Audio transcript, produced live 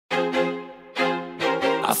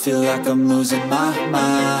I feel like I'm losing my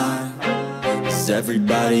mind. Is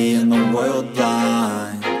everybody in the world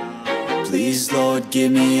blind? Please, Lord,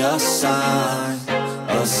 give me a sign,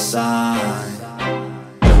 a sign.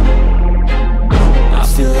 I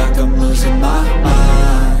feel like I'm losing my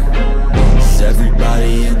mind. Is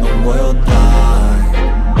everybody in the world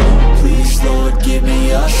blind? Please, Lord, give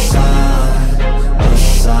me a sign, a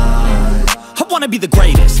sign. I wanna be the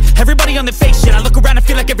greatest. Everybody on the fake shit. I look around and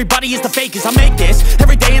feel like everybody is the fakest. I make this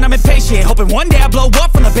every day and I'm impatient, hoping one day I blow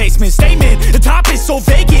up from the basement. Statement, the top is so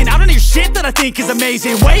vacant. I don't hear shit that I think is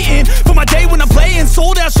amazing. Waiting for my day when I'm playing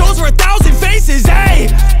sold out shows for 1,000 faces. Hey,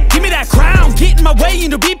 give me that crown, get in my way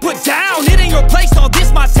and to be put down. It ain't your place, all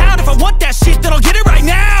this my town. If I want that shit, then I'll get it right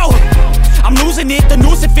now. I'm losing it, the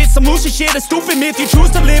noose it fits. I'm losing shit, a stupid myth. You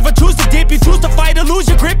choose to live or choose to dip. You choose to fight or lose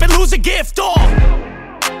your grip and lose a gift. Oh,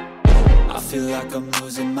 I feel like I'm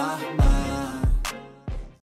losing my mind.